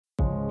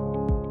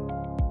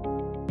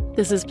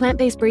This is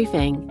Plant-Based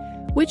Briefing.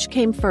 Which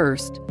came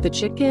first, the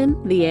chicken,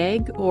 the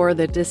egg, or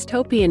the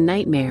dystopian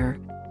nightmare?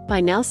 By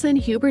Nelson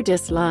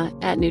Huber-Disla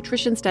at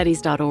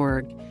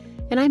nutritionstudies.org.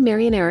 And I'm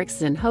Marian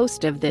Erickson,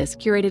 host of this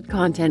curated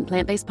content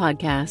plant-based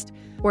podcast,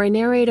 where I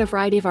narrate a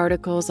variety of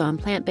articles on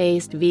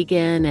plant-based,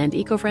 vegan, and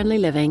eco-friendly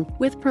living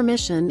with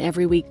permission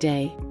every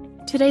weekday.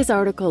 Today's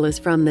article is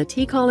from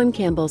the Colin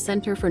Campbell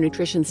Center for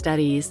Nutrition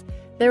Studies.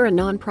 They're a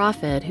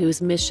nonprofit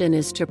whose mission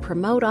is to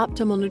promote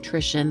optimal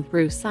nutrition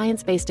through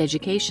science-based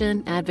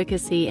education,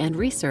 advocacy, and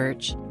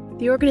research.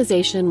 The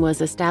organization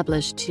was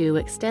established to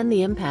extend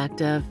the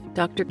impact of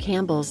Dr.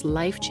 Campbell's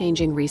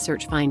life-changing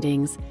research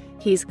findings.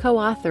 He's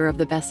co-author of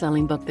the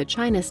best-selling book, The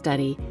China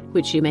Study,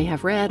 which you may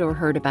have read or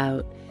heard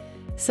about.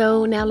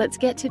 So now let's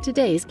get to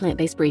today's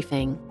plant-based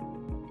briefing.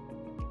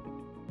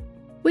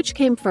 Which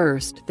came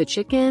first, the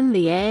chicken,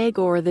 the egg,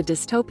 or the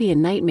dystopian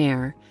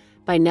nightmare?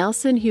 By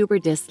Nelson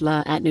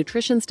Huber-Disla at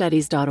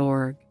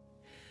nutritionstudies.org.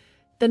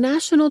 The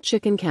National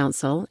Chicken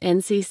Council,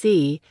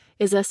 NCC,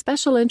 is a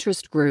special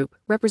interest group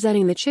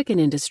representing the chicken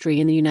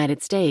industry in the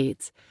United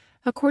States.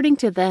 According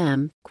to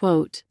them,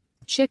 quote,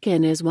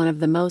 chicken is one of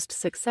the most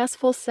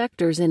successful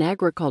sectors in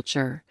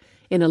agriculture.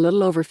 In a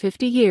little over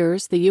 50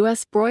 years, the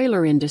U.S.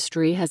 broiler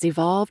industry has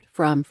evolved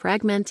from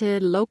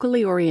fragmented,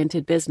 locally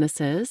oriented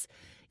businesses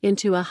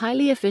into a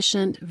highly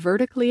efficient,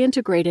 vertically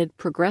integrated,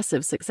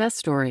 progressive success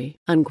story,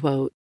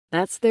 unquote.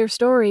 That's their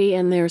story,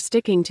 and they're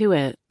sticking to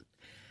it.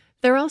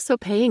 They're also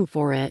paying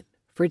for it.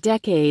 For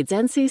decades,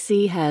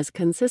 NCC has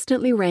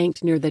consistently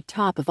ranked near the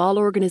top of all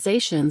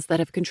organizations that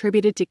have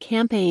contributed to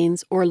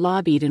campaigns or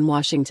lobbied in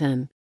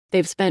Washington.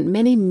 They've spent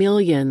many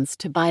millions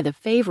to buy the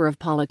favor of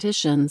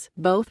politicians,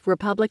 both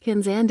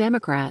Republicans and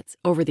Democrats,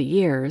 over the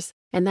years,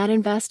 and that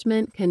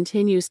investment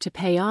continues to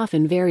pay off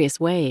in various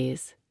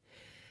ways.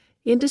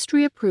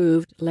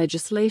 Industry-approved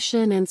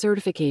legislation and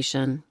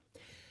certification.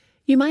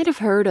 You might have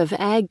heard of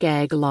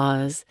ag-gag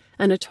laws,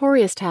 a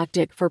notorious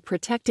tactic for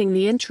protecting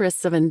the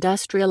interests of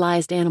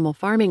industrialized animal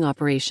farming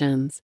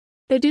operations.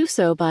 They do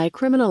so by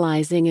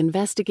criminalizing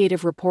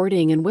investigative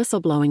reporting and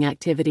whistleblowing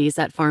activities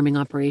at farming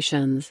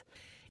operations.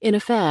 In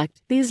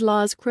effect, these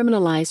laws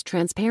criminalize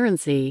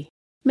transparency.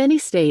 Many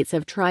states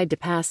have tried to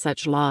pass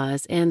such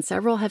laws, and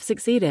several have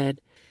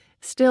succeeded.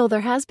 Still, there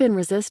has been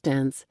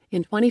resistance.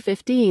 In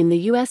 2015, the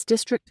U.S.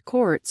 District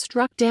Court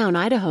struck down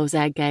Idaho's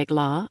ag-gag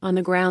law on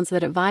the grounds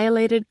that it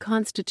violated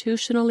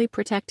constitutionally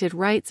protected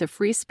rights of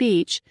free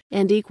speech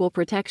and equal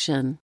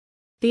protection.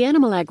 The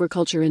animal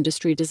agriculture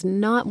industry does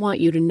not want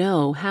you to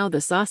know how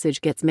the sausage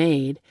gets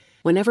made.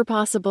 Whenever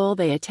possible,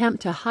 they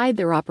attempt to hide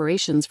their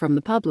operations from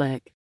the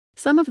public.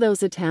 Some of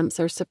those attempts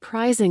are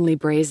surprisingly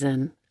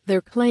brazen,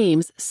 their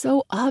claims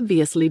so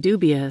obviously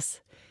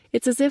dubious.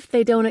 It's as if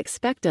they don't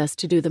expect us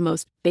to do the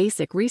most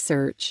basic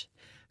research.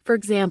 For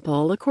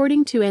example,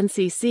 according to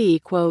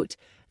NCC, quote,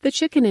 the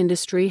chicken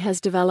industry has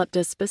developed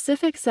a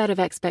specific set of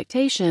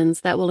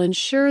expectations that will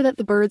ensure that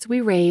the birds we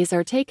raise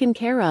are taken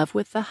care of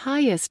with the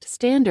highest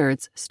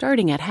standards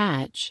starting at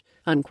hatch,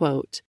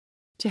 unquote.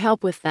 To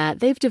help with that,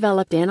 they've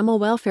developed animal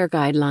welfare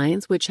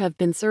guidelines which have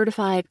been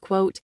certified,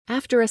 quote,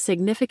 after a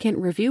significant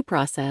review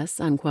process,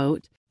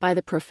 unquote, by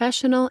the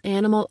Professional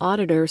Animal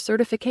Auditor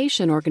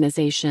Certification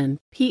Organization,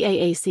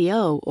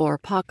 PAACO or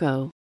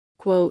PACO.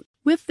 Quote,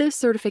 with this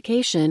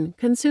certification,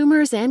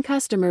 consumers and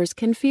customers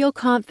can feel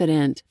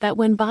confident that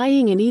when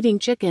buying and eating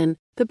chicken,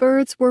 the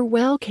birds were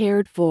well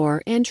cared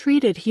for and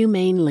treated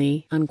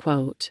humanely,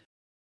 unquote.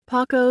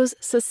 PACO's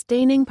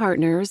sustaining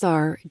partners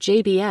are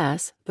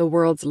JBS, the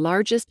world's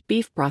largest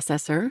beef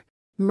processor,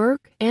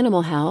 Merck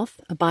Animal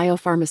Health, a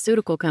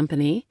biopharmaceutical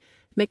company,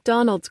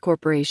 McDonald's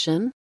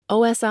Corporation,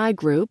 OSI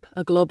Group,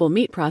 a global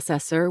meat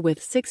processor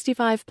with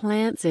 65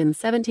 plants in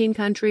 17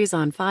 countries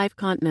on 5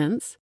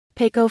 continents,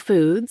 Peco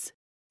Foods,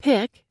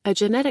 PIC, a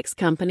genetics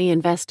company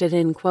invested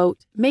in, quote,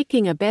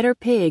 making a better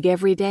pig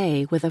every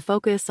day with a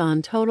focus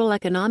on total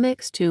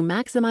economics to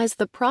maximize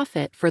the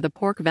profit for the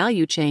pork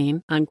value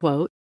chain,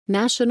 unquote,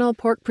 National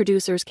Pork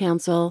Producers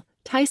Council,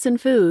 Tyson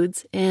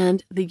Foods,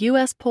 and the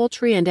U.S.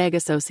 Poultry and Egg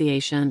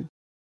Association.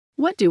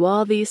 What do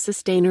all these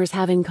sustainers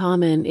have in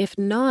common, if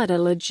not a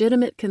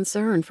legitimate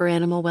concern for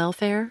animal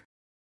welfare?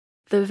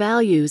 The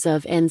values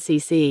of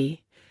NCC.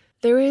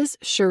 There is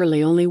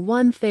surely only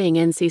one thing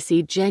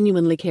NCC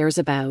genuinely cares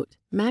about: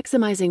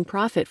 maximizing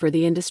profit for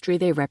the industry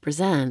they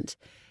represent.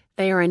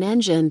 They are an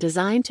engine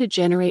designed to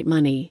generate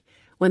money.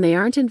 When they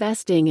aren't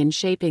investing in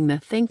shaping the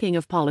thinking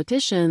of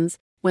politicians,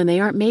 when they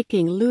aren't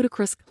making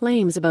ludicrous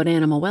claims about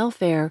animal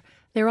welfare,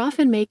 they're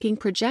often making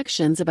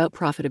projections about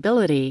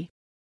profitability.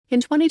 In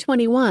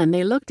 2021,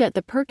 they looked at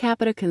the per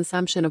capita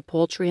consumption of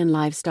poultry and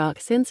livestock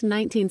since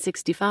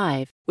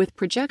 1965, with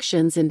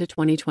projections into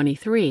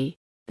 2023.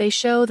 They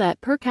show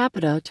that per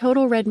capita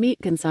total red meat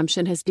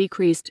consumption has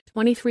decreased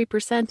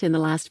 23% in the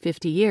last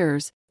 50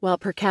 years, while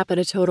per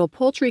capita total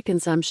poultry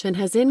consumption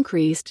has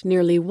increased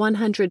nearly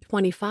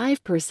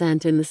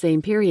 125% in the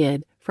same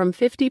period, from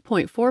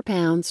 50.4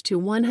 pounds to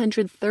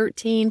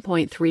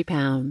 113.3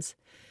 pounds.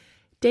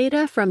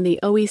 Data from the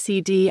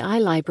OECD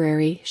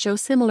iLibrary show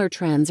similar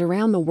trends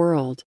around the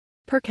world.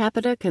 Per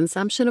capita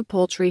consumption of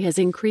poultry has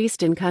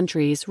increased in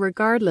countries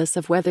regardless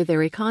of whether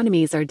their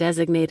economies are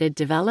designated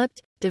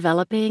developed,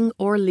 developing,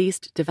 or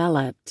least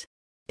developed.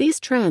 These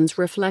trends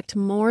reflect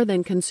more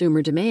than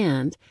consumer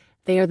demand.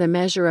 They are the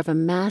measure of a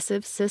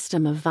massive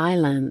system of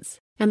violence,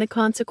 and the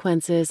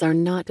consequences are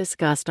not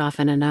discussed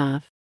often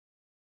enough.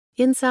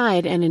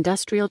 Inside an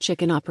industrial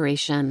chicken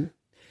operation.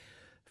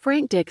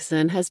 Frank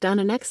Dixon has done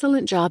an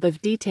excellent job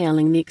of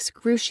detailing the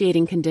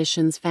excruciating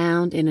conditions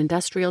found in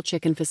industrial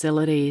chicken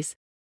facilities.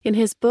 In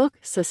his book,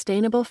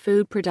 Sustainable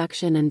Food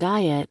Production and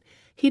Diet,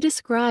 he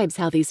describes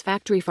how these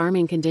factory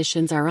farming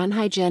conditions are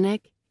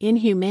unhygienic,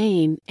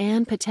 inhumane,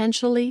 and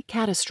potentially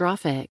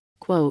catastrophic.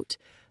 Quote,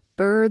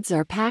 "Birds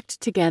are packed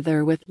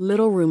together with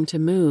little room to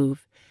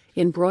move.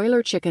 In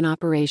broiler chicken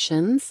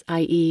operations,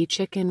 i.e.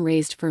 chicken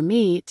raised for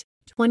meat,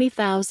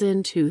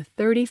 20,000 to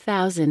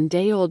 30,000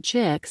 day-old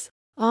chicks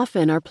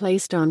often are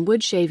placed on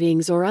wood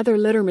shavings or other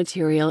litter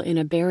material in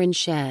a barren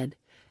shed.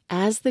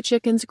 As the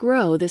chickens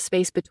grow, the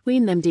space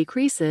between them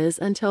decreases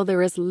until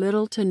there is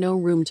little to no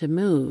room to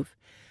move.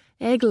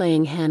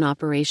 Egg-laying hen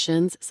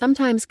operations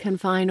sometimes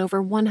confine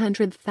over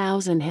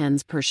 100,000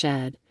 hens per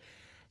shed.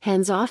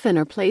 Hens often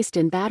are placed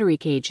in battery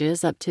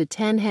cages, up to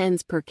 10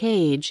 hens per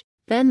cage,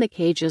 then the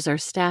cages are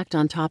stacked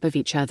on top of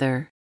each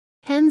other.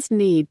 Hens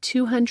need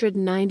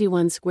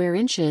 291 square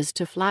inches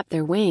to flap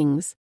their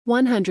wings,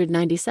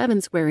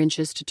 197 square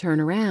inches to turn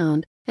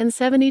around, and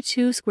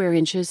 72 square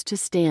inches to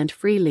stand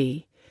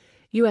freely.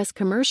 U.S.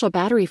 commercial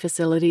battery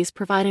facilities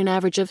provide an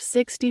average of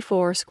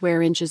 64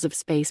 square inches of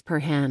space per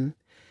hen.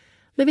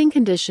 Living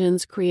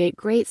conditions create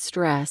great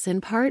stress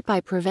in part by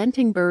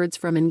preventing birds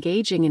from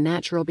engaging in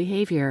natural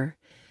behavior.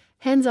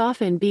 Hens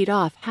often beat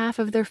off half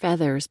of their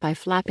feathers by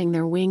flapping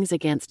their wings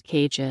against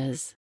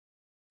cages.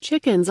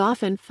 Chickens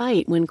often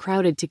fight when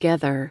crowded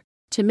together.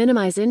 To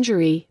minimize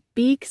injury,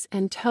 beaks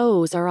and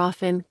toes are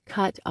often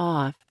cut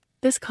off.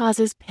 This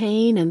causes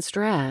pain and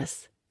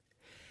stress.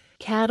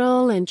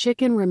 Cattle and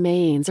chicken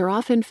remains are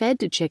often fed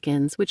to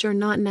chickens, which are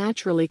not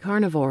naturally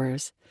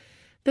carnivores.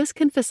 This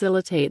can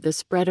facilitate the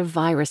spread of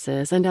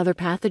viruses and other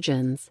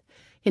pathogens.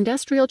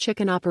 Industrial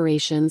chicken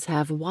operations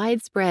have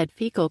widespread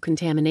fecal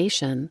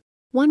contamination.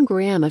 1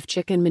 gram of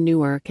chicken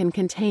manure can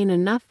contain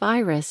enough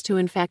virus to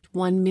infect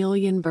 1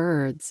 million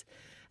birds.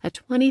 A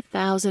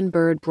 20,000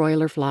 bird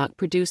broiler flock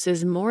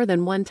produces more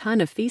than 1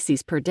 ton of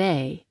feces per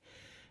day.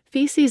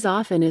 Feces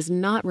often is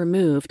not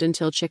removed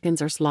until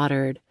chickens are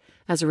slaughtered.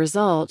 As a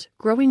result,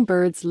 growing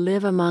birds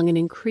live among an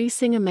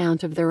increasing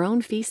amount of their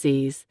own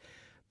feces.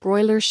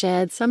 Broiler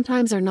sheds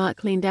sometimes are not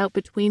cleaned out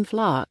between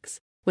flocks.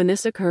 When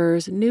this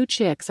occurs, new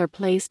chicks are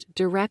placed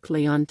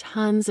directly on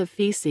tons of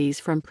feces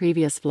from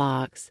previous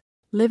flocks.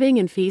 Living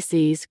in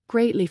feces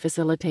greatly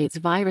facilitates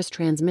virus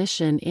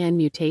transmission and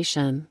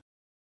mutation.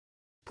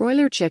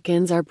 Broiler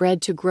chickens are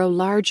bred to grow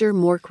larger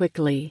more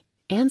quickly.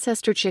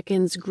 Ancestor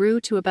chickens grew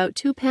to about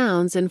 2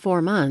 pounds in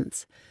 4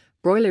 months.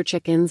 Broiler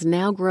chickens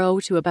now grow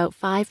to about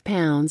 5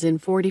 pounds in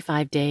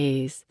 45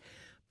 days.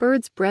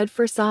 Birds bred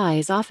for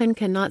size often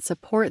cannot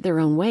support their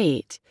own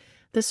weight.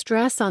 The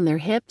stress on their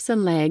hips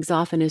and legs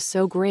often is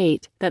so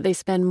great that they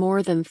spend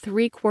more than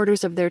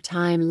 3/4 of their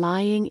time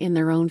lying in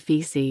their own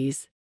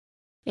feces.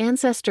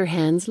 Ancestor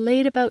hens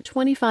laid about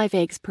 25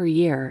 eggs per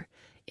year.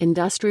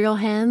 Industrial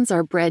hens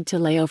are bred to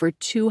lay over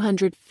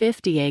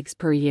 250 eggs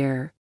per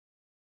year.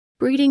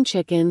 Breeding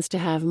chickens to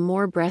have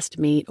more breast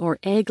meat or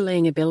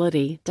egg-laying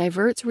ability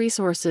diverts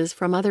resources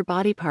from other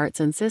body parts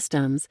and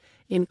systems,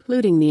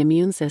 including the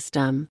immune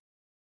system.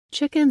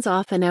 Chickens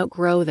often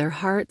outgrow their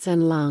hearts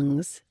and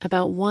lungs.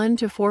 About 1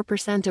 to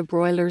 4% of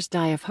broilers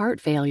die of heart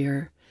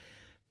failure.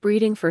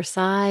 Breeding for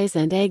size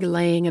and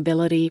egg-laying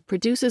ability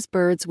produces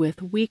birds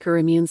with weaker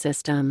immune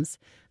systems.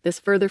 This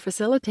further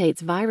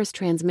facilitates virus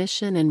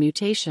transmission and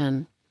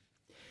mutation.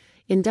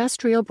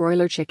 Industrial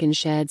broiler chicken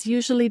sheds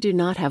usually do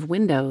not have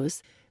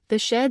windows. The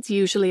sheds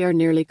usually are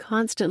nearly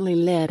constantly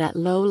lit at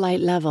low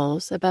light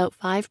levels, about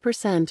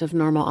 5% of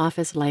normal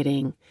office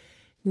lighting.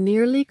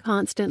 Nearly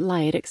constant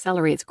light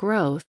accelerates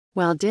growth,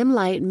 while dim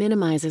light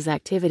minimizes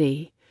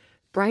activity.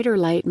 Brighter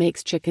light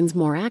makes chickens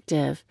more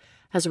active.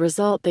 As a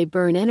result, they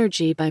burn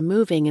energy by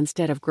moving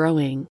instead of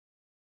growing.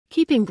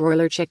 Keeping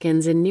broiler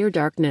chickens in near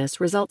darkness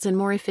results in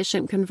more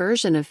efficient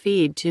conversion of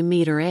feed to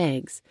meat or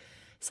eggs.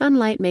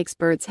 Sunlight makes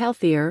birds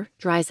healthier,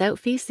 dries out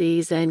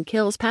feces, and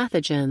kills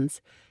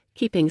pathogens.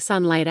 Keeping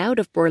sunlight out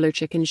of broiler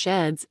chicken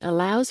sheds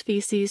allows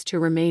feces to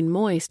remain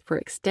moist for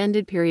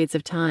extended periods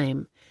of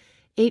time.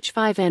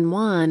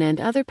 H5N1 and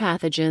other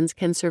pathogens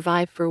can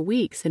survive for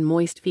weeks in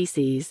moist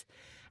feces.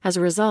 As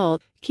a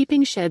result,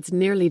 keeping sheds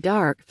nearly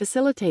dark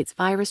facilitates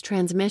virus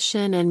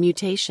transmission and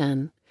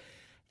mutation.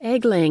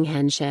 Egg-laying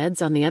hen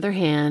sheds, on the other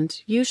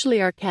hand,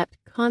 usually are kept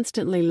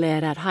constantly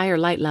lit at higher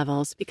light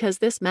levels because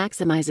this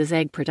maximizes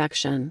egg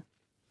production.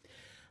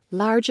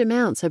 Large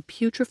amounts of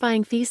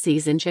putrefying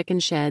feces in chicken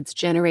sheds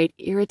generate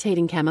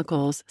irritating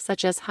chemicals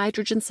such as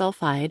hydrogen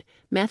sulfide,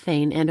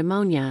 methane, and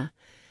ammonia.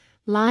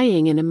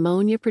 Lying in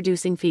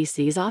ammonia-producing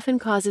feces often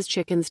causes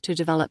chickens to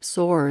develop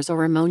sores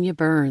or ammonia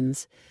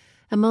burns.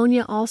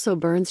 Ammonia also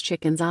burns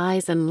chickens'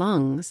 eyes and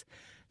lungs.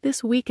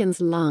 This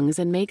weakens lungs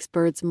and makes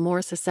birds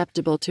more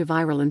susceptible to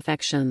viral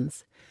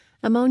infections.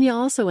 Ammonia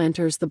also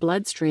enters the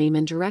bloodstream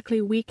and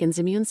directly weakens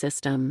immune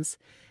systems.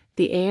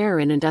 The air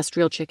in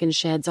industrial chicken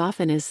sheds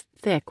often is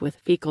thick with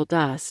fecal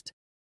dust.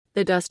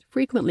 The dust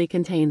frequently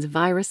contains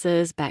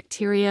viruses,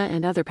 bacteria,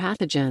 and other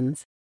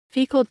pathogens.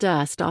 Fecal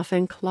dust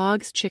often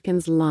clogs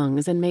chickens'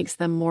 lungs and makes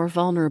them more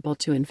vulnerable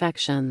to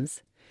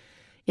infections.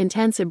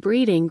 Intensive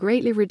breeding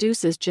greatly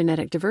reduces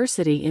genetic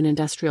diversity in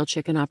industrial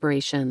chicken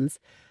operations.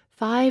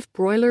 5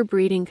 broiler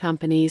breeding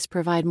companies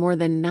provide more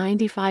than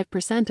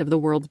 95% of the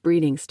world's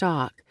breeding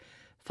stock.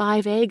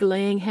 5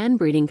 egg-laying hen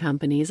breeding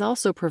companies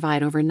also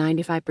provide over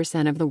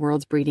 95% of the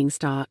world's breeding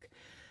stock.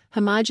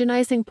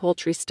 Homogenizing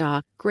poultry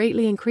stock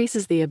greatly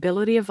increases the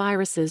ability of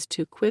viruses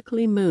to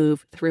quickly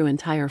move through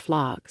entire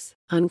flocks."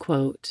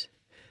 Unquote.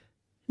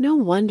 No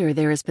wonder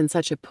there has been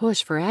such a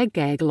push for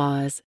ag-gag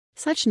laws.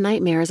 Such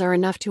nightmares are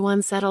enough to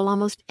unsettle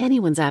almost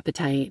anyone's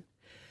appetite.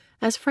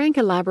 As Frank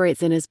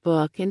elaborates in his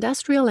book,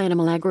 industrial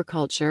animal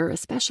agriculture,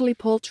 especially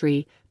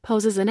poultry,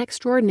 poses an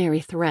extraordinary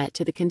threat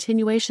to the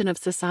continuation of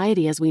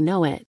society as we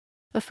know it.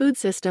 A food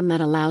system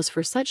that allows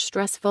for such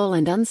stressful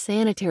and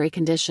unsanitary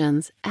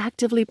conditions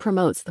actively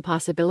promotes the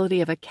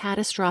possibility of a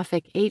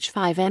catastrophic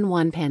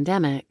H5N1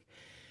 pandemic.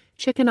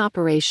 Chicken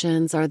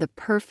operations are the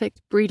perfect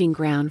breeding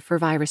ground for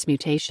virus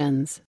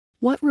mutations.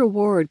 What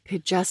reward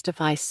could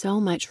justify so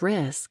much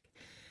risk?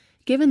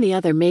 Given the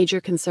other major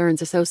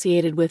concerns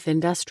associated with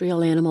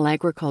industrial animal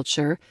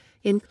agriculture,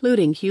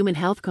 including human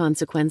health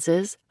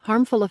consequences,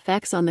 harmful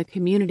effects on the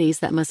communities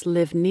that must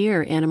live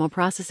near animal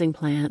processing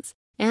plants,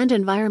 and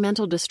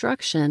environmental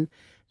destruction,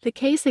 the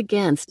case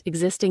against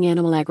existing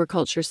animal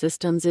agriculture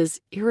systems is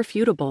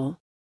irrefutable.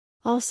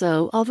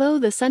 Also, although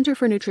the Center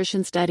for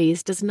Nutrition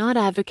Studies does not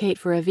advocate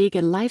for a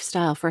vegan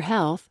lifestyle for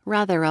health,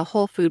 rather a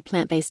whole food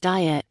plant-based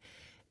diet,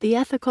 the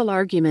ethical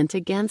argument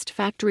against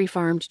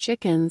factory-farmed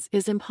chickens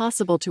is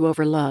impossible to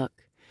overlook.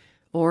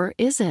 Or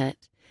is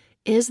it?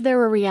 Is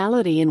there a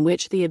reality in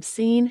which the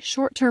obscene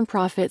short-term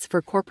profits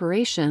for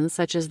corporations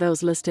such as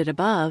those listed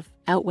above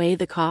outweigh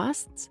the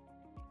costs?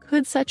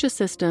 Could such a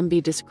system be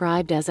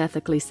described as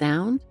ethically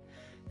sound?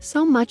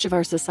 So much of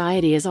our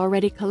society is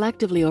already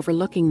collectively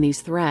overlooking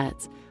these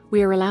threats.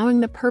 We are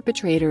allowing the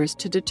perpetrators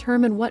to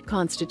determine what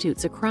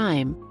constitutes a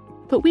crime.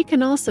 But we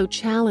can also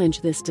challenge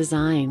this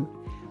design.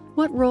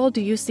 What role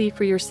do you see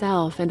for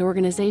yourself and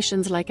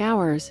organizations like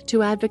ours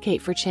to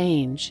advocate for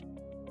change?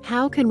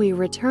 How can we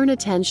return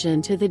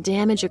attention to the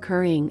damage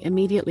occurring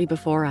immediately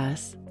before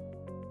us?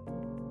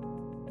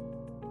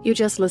 You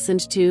just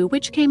listened to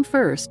Which Came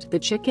First, the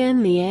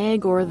Chicken, the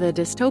Egg, or the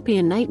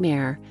Dystopian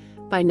Nightmare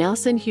by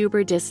Nelson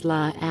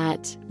Huber-Disla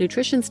at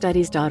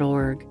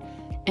nutritionstudies.org.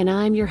 And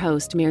I'm your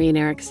host, Marian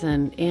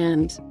Erickson,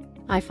 and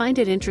I find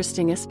it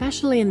interesting,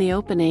 especially in the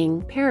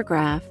opening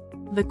paragraph,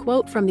 the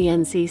quote from the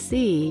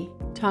NCC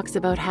talks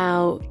about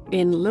how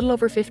in a little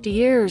over 50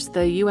 years,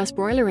 the U.S.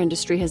 broiler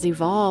industry has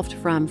evolved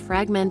from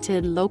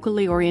fragmented,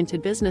 locally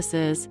oriented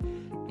businesses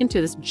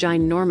into this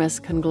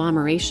ginormous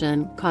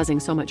conglomeration causing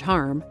so much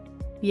harm.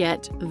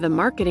 Yet, the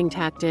marketing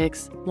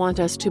tactics want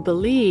us to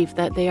believe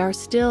that they are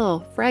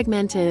still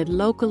fragmented,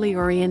 locally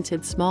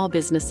oriented small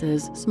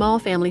businesses, small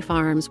family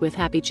farms with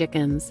happy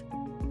chickens.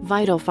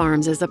 Vital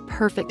Farms is a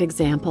perfect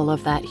example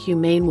of that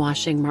humane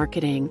washing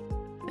marketing.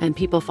 And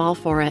people fall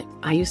for it.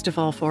 I used to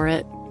fall for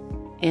it.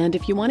 And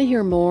if you want to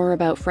hear more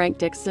about Frank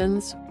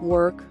Dixon's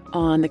work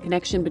on the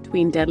connection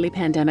between deadly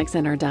pandemics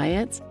and our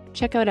diets,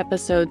 check out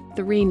episode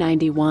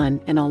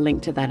 391, and I'll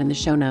link to that in the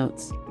show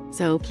notes.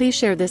 So please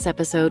share this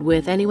episode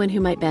with anyone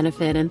who might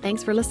benefit, and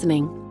thanks for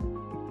listening.